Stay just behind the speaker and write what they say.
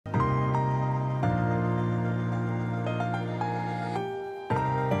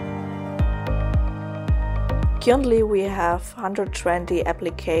Currently, we have 120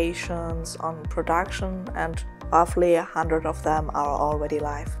 applications on production and roughly 100 of them are already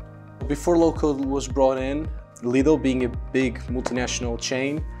live. Before low-code was brought in, Lidl being a big multinational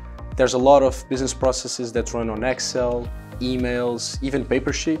chain, there's a lot of business processes that run on Excel, emails, even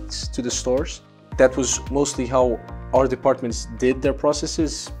paper sheets to the stores. That was mostly how our departments did their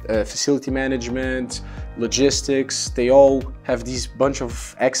processes, facility management, logistics. They all have these bunch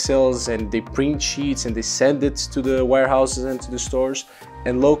of Excels and they print sheets and they send it to the warehouses and to the stores.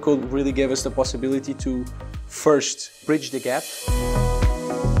 And low-code really gave us the possibility to first bridge the gap.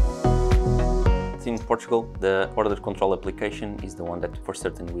 In Portugal, the order control application is the one that for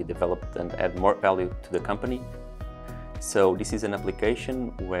certain we developed and add more value to the company. So this is an application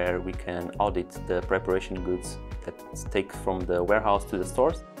where we can audit the preparation goods that take from the warehouse to the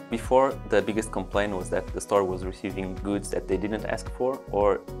stores. Before, the biggest complaint was that the store was receiving goods that they didn't ask for,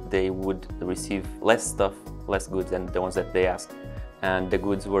 or they would receive less goods than the ones that they asked. And the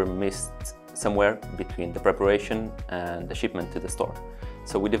goods were missed somewhere between the preparation and the shipment to the store.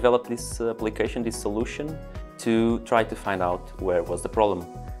 So we developed this application, this solution, to try to find out where was the problem.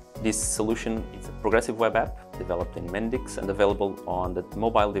 This solution is a progressive web app developed in Mendix and available on the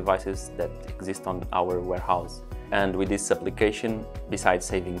mobile devices that exist on our warehouse. And with this application, besides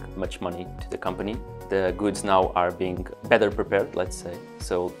saving much money to the company, the goods now are being better prepared, let's say.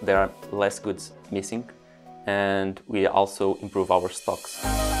 So there are less goods missing, and we also improve our stocks.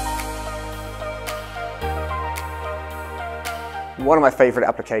 One of my favorite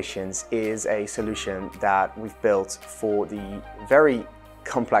applications is a solution that we've built for the very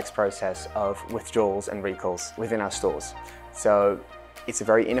complex process of withdrawals and recalls within our stores. So it's a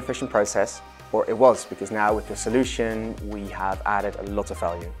very inefficient process, or it was, because now with the solution we have added a lot of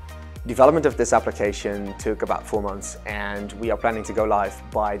value. Development of this application took about 4 months and we are planning to go live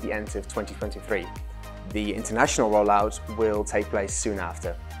by the end of 2023. The international rollout will take place soon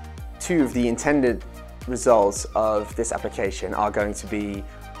after. Two of the intended results of this application are going to be,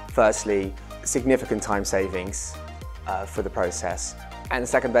 firstly, significant time savings for the process. And the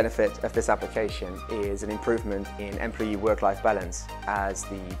second benefit of this application is an improvement in employee work-life balance, as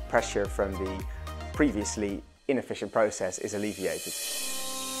the pressure from the previously inefficient process is alleviated.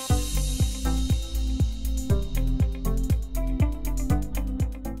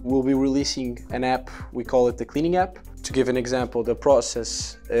 We'll be releasing an app, we call it the cleaning app. To give an example, the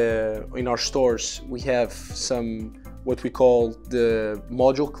process in our stores, we have some what we call the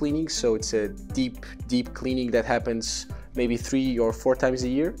module cleaning. So it's a deep cleaning that happens maybe 3 or 4 times a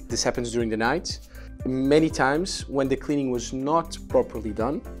year. This happens during the night. Many times when the cleaning was not properly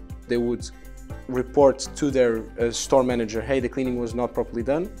done, they would report to their store manager, hey, the cleaning was not properly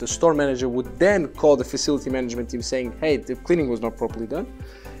done. The store manager would then call the facility management team saying, hey, the cleaning was not properly done.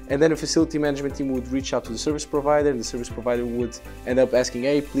 And then the facility management team would reach out to the service provider, and the service provider would end up asking,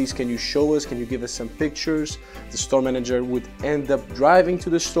 hey, please, can you show us, can you give us some pictures? The store manager would end up driving to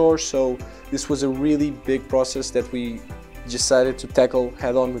the store. So this was a really big process that we decided to tackle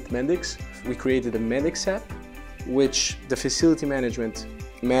head on with Mendix. We created a Mendix app, which the facility management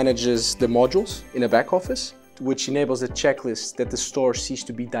manages the modules in a back office, which enables a checklist that the store sees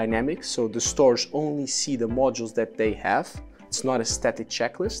to be dynamic. So the stores only see the modules that they have. It's not a static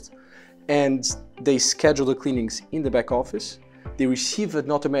checklist, and they schedule the cleanings in the back office. They receive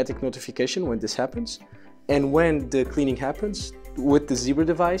an automatic notification when this happens, and when the cleaning happens, with the Zebra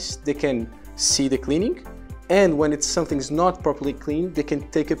device, they can see the cleaning, and when something's not properly cleaned, they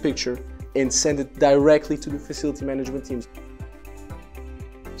can take a picture and send it directly to the facility management teams.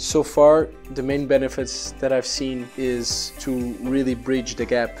 So far, the main benefits that I've seen is to really bridge the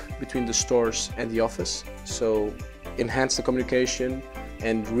gap between the stores and the office. So enhance the communication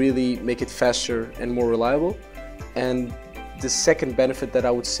and really make it faster and more reliable. And the second benefit that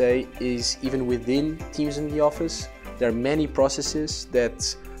I would say is, even within teams in the office, there are many processes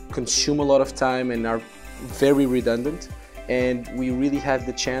that consume a lot of time and are very redundant. And we really have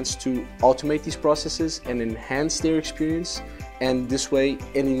the chance to automate these processes and enhance their experience. And this way,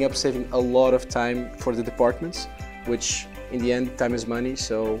 ending up saving a lot of time for the departments, which in the end, time is money.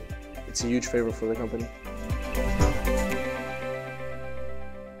 So it's a huge favor for the company.